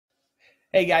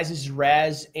Hey guys, this is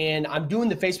Raz, and I'm doing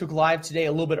the Facebook Live today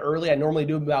a little bit early. I normally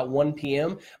do about 1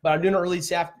 p.m., but I'm doing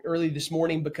it early this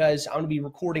morning because I'm going to be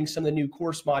recording some of the new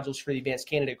course modules for the Advanced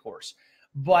Candidate course.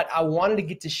 But I wanted to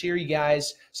get to share you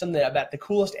guys something about the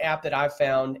coolest app that I've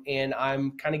found, and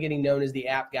I'm kind of getting known as the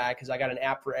app guy because I got an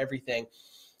app for everything.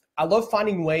 I love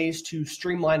finding ways to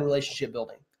streamline relationship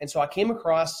building. And so I came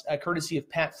across, courtesy of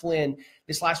Pat Flynn,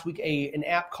 this last week, an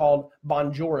app called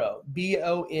Bonjoro,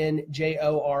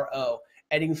 Bonjoro.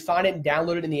 And you can find it and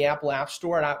download it in the Apple App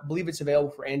Store, and I believe it's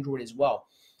available for Android as well.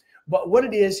 But what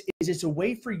it is it's a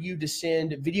way for you to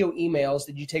send video emails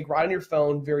that you take right on your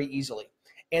phone very easily.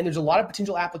 And there's a lot of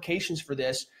potential applications for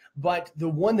this, but the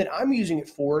one that I'm using it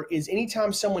for is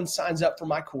anytime someone signs up for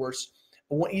my course,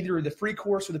 either the free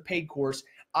course or the paid course,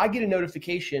 I get a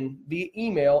notification via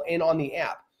email and on the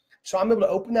app. So I'm able to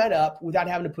open that up without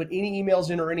having to put any emails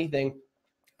in or anything.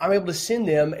 I'm able to send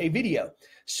them a video.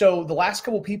 So the last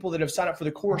couple of people that have signed up for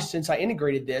the course since I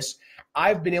integrated this,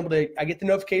 I've been able to, I get the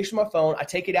notification on my phone, I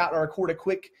take it out and I record a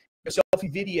quick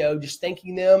selfie video just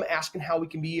thanking them, asking how we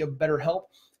can be of better help,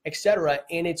 etc.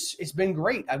 And it's been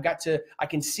great. I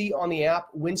can see on the app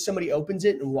when somebody opens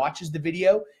it and watches the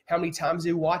video, how many times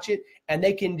they watch it, and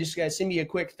they can just send me a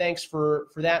quick thanks for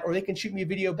that, or they can shoot me a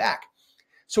video back.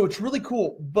 So it's really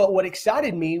cool. But what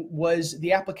excited me was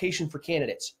the application for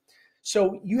candidates.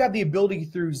 So you have the ability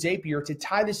through Zapier to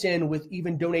tie this in with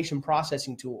even donation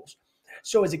processing tools.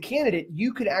 So as a candidate,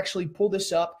 you could actually pull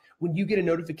this up when you get a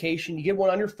notification. You get one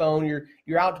on your phone,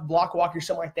 you're out to block walk or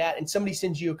something like that, and somebody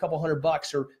sends you a couple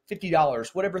 $100 or $50,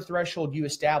 whatever threshold you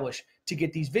establish to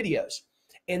get these videos.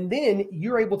 And then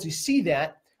you're able to see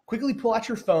that, quickly pull out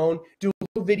your phone, do a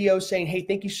little video saying, hey,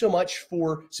 thank you so much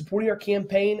for supporting our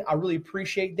campaign. I really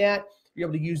appreciate that. You're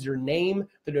able to use their name,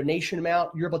 the donation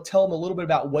amount. You're able to tell them a little bit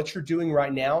about what you're doing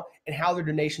right now and how their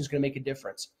donation is going to make a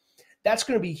difference. That's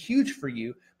going to be huge for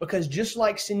you because just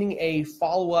like sending a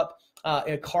follow-up,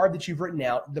 a card that you've written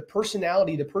out, the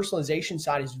personalization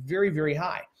side is very, very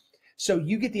high. So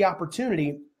you get the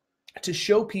opportunity to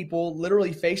show people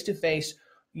literally face-to-face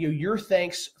your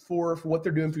thanks for what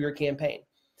they're doing for your campaign.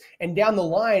 And down the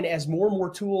line, as more and more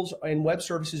tools and web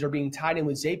services are being tied in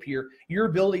with Zapier, your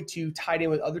ability to tie it in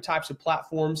with other types of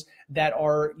platforms that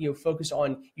are focused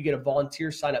on, you get a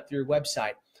volunteer sign up through your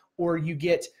website, or you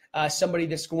get somebody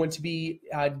that's going to be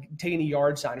taking a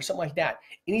yard sign or something like that.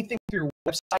 Anything through your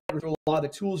website or through a lot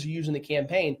of the tools you use in the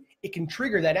campaign, it can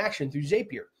trigger that action through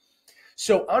Zapier.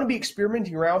 So I'm going to be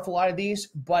experimenting around with a lot of these,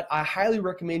 but I highly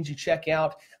recommend you check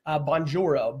out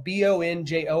Bonjoro,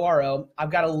 Bonjoro.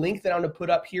 I've got a link that I'm going to put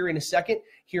up here in a second,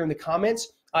 here in the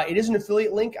comments. It is an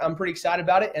affiliate link. I'm pretty excited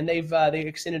about it, and they've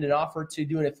extended an offer to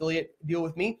do an affiliate deal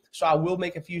with me. So I will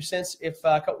make a few cents,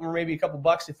 or maybe a couple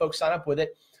bucks if folks sign up with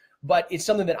it. But it's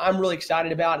something that I'm really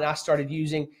excited about, and I started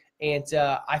using, and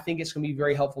I think it's going to be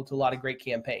very helpful to a lot of great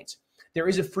campaigns. There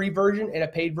is a free version and a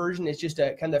paid version. It's just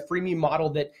a kind of freemium model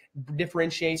that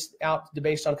differentiates out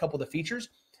based on a couple of the features.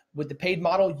 With the paid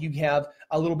model, you have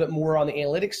a little bit more on the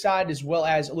analytics side, as well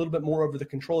as a little bit more over the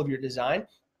control of your design.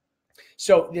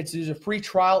 So there's a free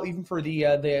trial even for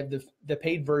the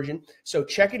paid version. So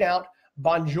check it out.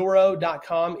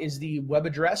 Bonjoro.com is the web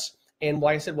address, and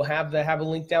like I said, we'll have a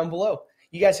link down below.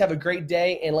 You guys have a great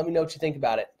day, and let me know what you think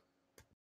about it.